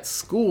of that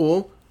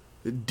school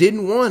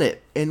didn't want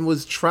it and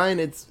was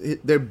trying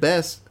their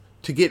best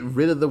to get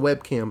rid of the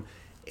webcam.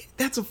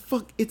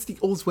 It's the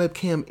oldest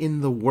webcam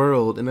in the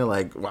world. And they're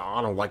like, well,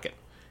 I don't like it.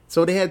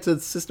 So they had to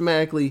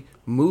systematically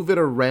move it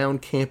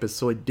around campus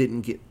so it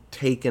didn't get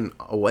taken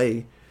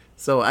away.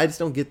 So I just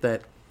don't get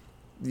that.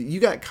 You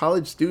got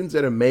college students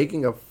that are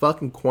making a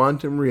fucking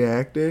quantum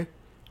reactor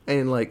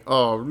and like,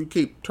 oh, you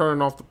keep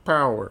turning off the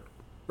power.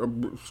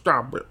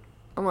 Stop it.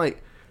 I'm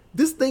like,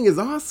 this thing is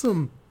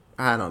awesome.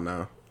 I don't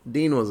know.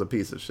 Dean was a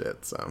piece of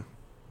shit, so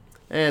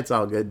it's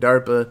all good.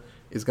 DARPA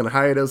is going to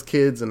hire those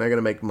kids and they're going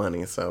to make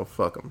money, so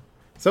fuck them.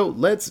 So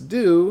let's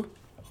do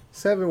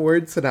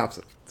 7-word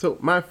synopsis. So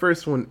my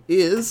first one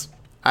is,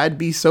 I'd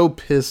be so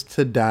pissed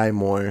to die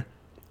more.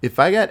 If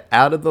I got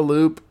out of the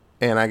loop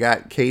and I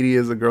got Katie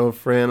as a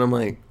girlfriend, I'm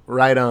like,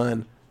 right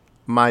on.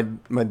 My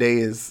day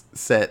is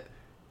set.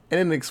 And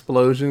an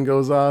explosion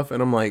goes off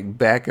and I'm like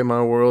back in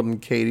my world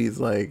and Katie's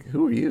like,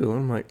 who are you?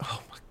 And I'm like,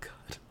 oh my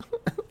God,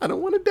 I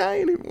don't want to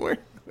die anymore.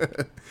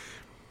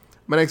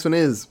 My next one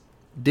is,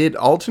 did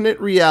alternate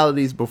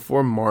realities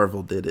before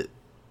Marvel did it?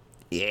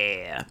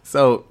 Yeah.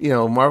 So,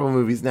 Marvel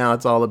movies now,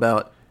 it's all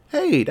about,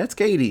 hey, that's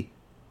Katie.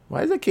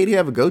 Why does that Katie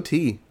have a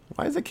goatee?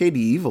 Why is that Katie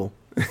evil?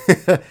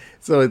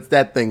 So it's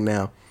that thing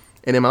now.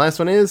 And then my last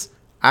one is,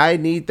 I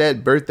need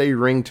that birthday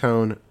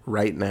ringtone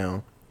right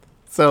now.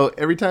 So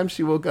every time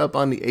she woke up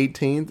on the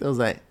 18th, it was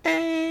like,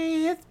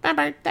 hey, it's my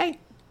birthday.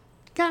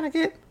 Gotta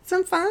get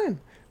some fun.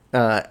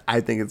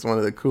 I think it's one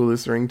of the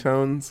coolest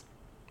ringtones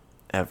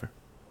ever.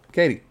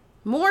 Katie.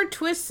 More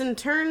twists and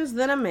turns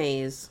than a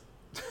maze.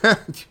 You're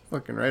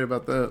fucking right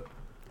about that.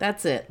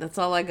 That's it. That's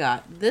all I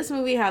got. This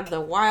movie had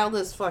the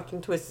wildest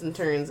fucking twists and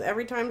turns.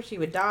 Every time she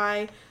would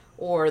die,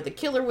 or the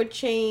killer would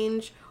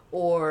change,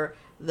 or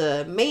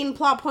the main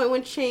plot point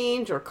would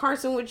change, or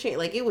Carson would change.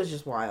 Like, it was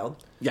just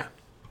wild. Yeah.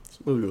 This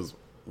movie was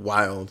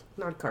wild.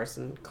 Not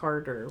Carson.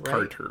 Carter,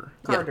 right?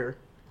 Carter.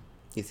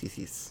 Yeah.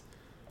 Yes.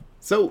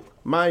 So,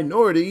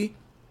 minority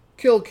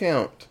kill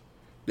count.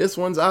 This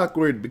one's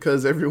awkward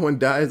because everyone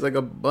dies like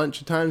a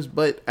bunch of times,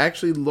 but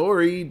actually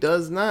Laurie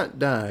does not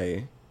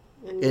die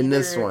in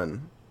this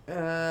one.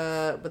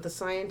 But the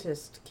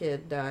scientist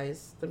kid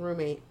dies. The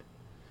roommate.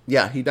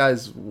 Yeah, he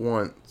dies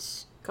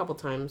once. A couple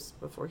times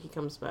before he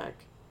comes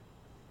back.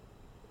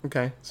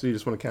 Okay, so you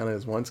just want to count it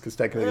as once because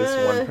technically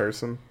it's one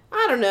person?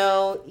 I don't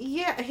know.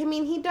 Yeah, I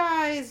mean, he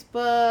dies,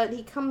 but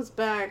he comes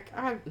back.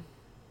 I'm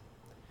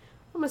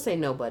going to say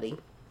nobody.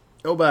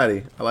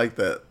 Nobody. I like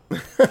that.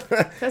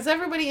 Because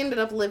everybody ended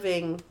up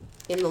living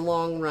in the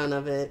long run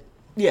of it.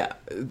 Yeah,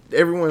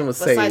 everyone was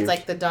saved. Besides,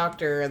 like, the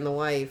doctor and the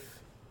wife.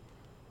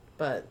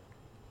 But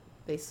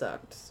they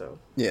sucked, so.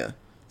 Yeah.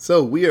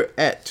 So we are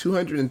at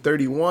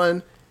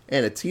 231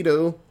 and a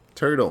Tito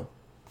turtle.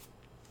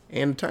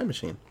 And a time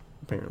machine,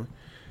 apparently.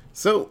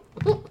 So,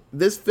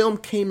 this film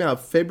came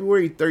out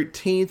February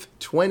 13th,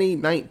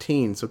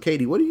 2019. So,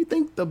 Katie, what do you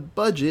think the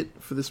budget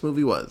for this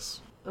movie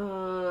was?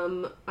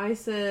 I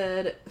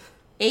said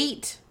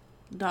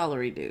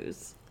 $8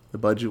 dues. The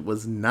budget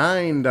was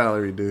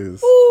 $9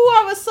 dues. Ooh,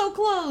 I was so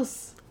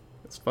close.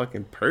 That's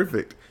fucking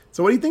perfect.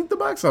 So, what do you think the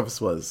box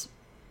office was?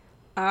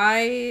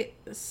 I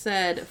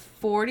said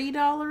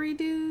 $40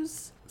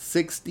 dues.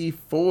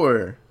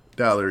 $64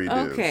 dues.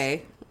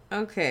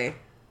 Okay.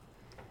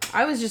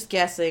 I was just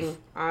guessing.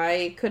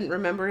 I couldn't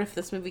remember if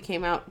this movie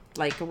came out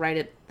like right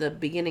at the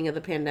beginning of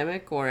the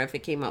pandemic or if it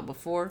came out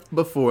before.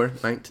 Before.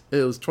 It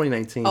was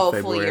 2019 Oh,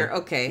 February. full year.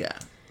 Okay. Yeah.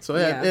 So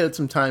it had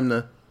some time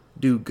to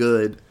do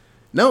good.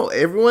 No,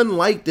 everyone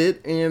liked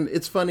it, and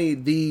it's funny,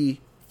 the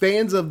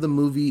fans of the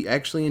movie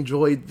actually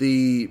enjoyed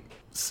the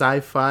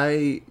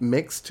sci-fi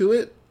mix to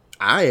it.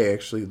 I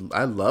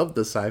love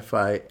the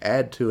sci-fi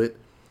add to it.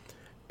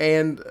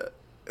 And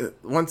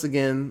once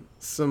again,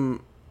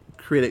 some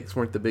critics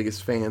weren't the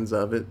biggest fans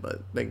of it,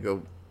 but they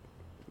go,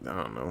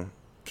 I don't know,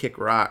 kick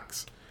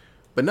rocks.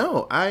 But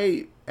no,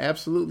 I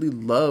absolutely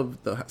love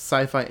the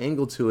sci-fi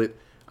angle to it.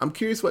 I'm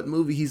curious what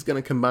movie he's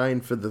going to combine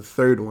for the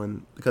third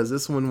one, because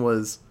this one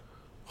was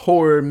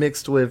horror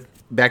mixed with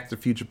Back to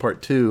the Future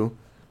Part 2.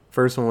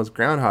 First one was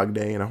Groundhog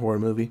Day in a horror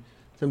movie.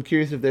 So I'm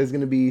curious if there's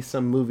going to be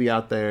some movie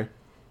out there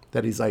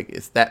that he's like,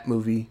 it's that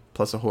movie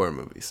plus a horror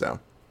movie. So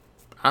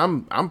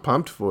I'm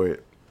pumped for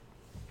it.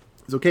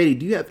 So, Katie,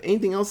 do you have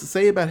anything else to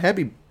say about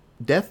Happy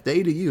Death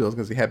Day to you? I was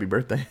going to say Happy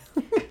Birthday.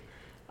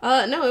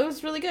 No, it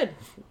was really good.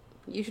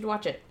 You should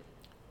watch it.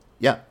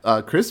 Yeah,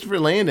 Christopher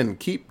Landon,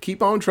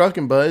 keep on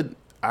trucking, bud.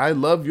 I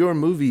love your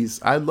movies.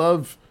 I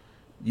love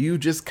you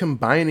just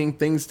combining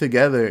things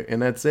together,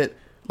 and that's it.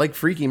 Like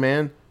Freaky,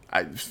 man.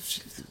 I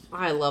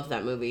love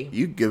that movie.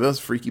 You give us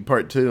Freaky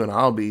Part 2, and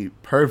I'll be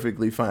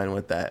perfectly fine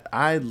with that.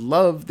 I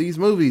love these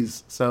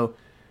movies. So,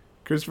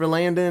 Christopher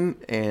Landon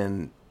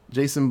and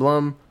Jason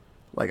Blum,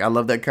 like, I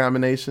love that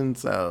combination.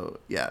 So,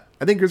 yeah.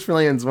 I think Christopher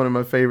Landon's one of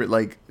my favorite,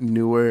 like,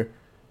 newer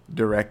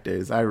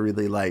directors. I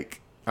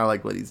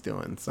like what he's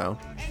doing. So,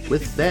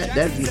 with that,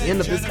 that's the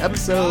end of this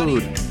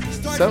episode.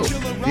 So,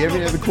 if you have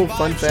any other cool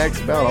fun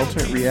facts about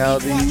alternate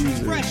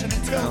realities, or, I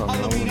don't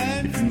know,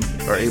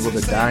 if you are able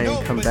to die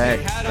and come back,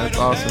 that's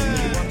awesome. You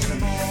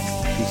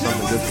should do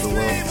something good for the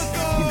world.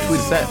 You can tweet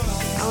us at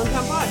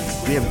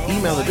AllenTownPod. We have an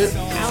email to do.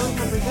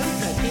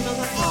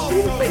 AllenTownPod@gmail.com.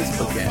 We have a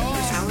Facebook at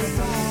AllenTown.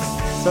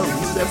 So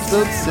this is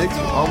episode 6.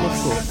 We're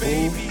almost to a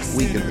full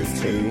week of this,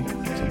 Katie.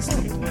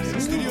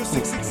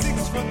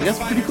 We got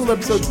some pretty cool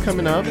episodes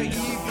coming up.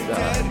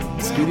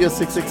 Studio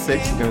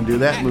 666, we're going to do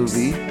that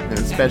movie. And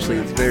especially,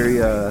 it's very,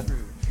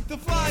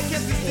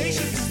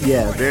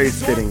 very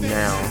fitting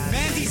now.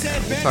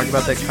 We'll talk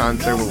about that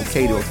concert. Well,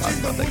 Katie will talk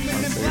about that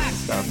concert and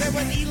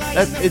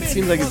stuff. It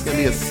seems like it's going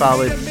to be a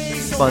solid,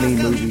 funny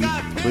movie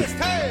with,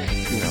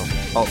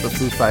 all the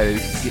Foo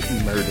Fighters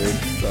getting murdered.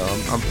 So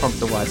I'm pumped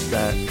to watch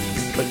that.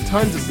 But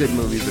tons of good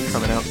movies are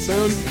coming out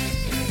soon.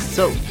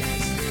 So,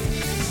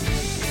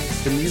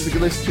 the music you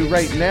listen to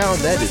right now,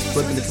 that is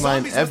Flipping the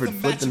Combined Effort,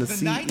 Flipping the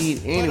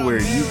CE, anywhere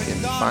you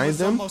can find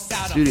them.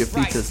 Studio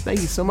Features,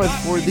 thank you so much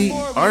for the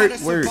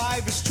artwork.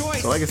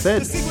 So like I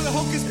said,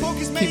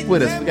 keep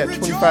with us. We got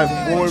 25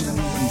 more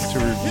movies to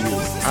review.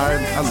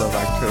 I love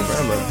October.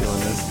 I love doing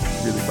this.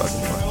 It's really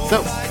fucking fun.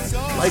 So,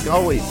 like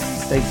always,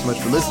 thanks so much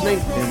for listening,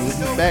 and we'll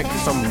be back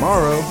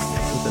tomorrow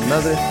with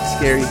another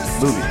scary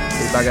movie.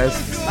 Okay, bye guys.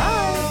 Bye.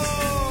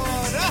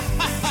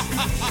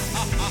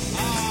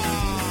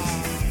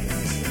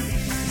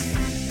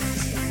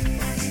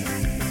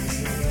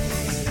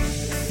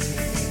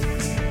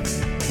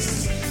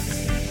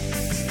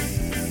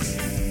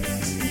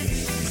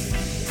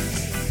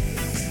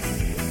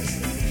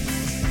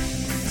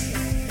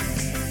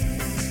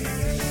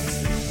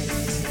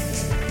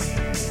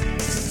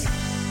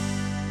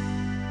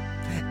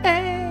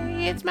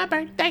 It's my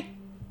birthday.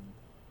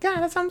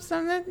 God, that's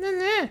something. I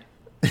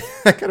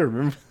gotta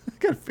remember. I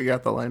gotta figure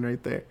out the line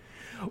right there.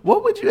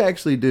 What would you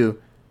actually do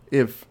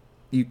if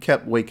you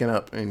kept waking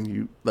up and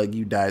you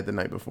died the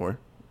night before?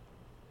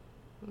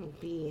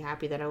 Be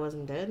happy that I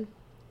wasn't dead.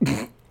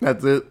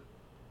 That's it.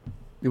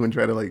 You wouldn't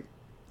try to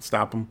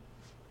stop them.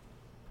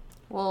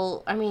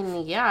 Well, I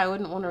mean, yeah, I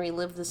wouldn't want to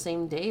relive the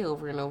same day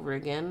over and over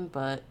again,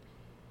 but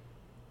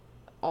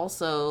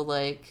also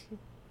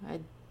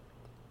I'd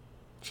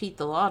cheat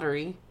the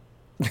lottery.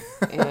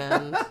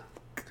 And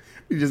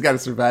you just got to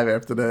survive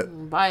after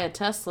that. Buy a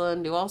Tesla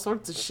and do all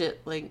sorts of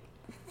shit.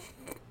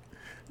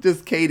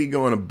 Just Katie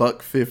going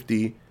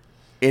 $150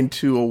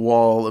 into a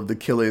wall of the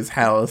killer's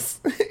house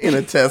in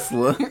a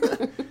Tesla.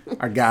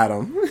 I got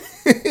him.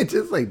 It's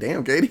just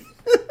damn, Katie.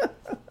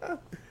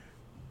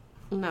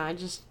 No, I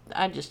just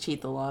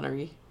cheat the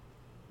lottery,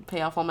 pay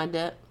off all my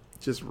debt.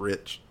 Just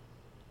rich.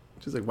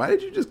 She's why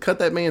did you just cut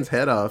that man's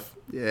head off?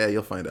 Yeah,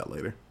 you'll find out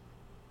later.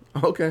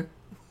 Okay.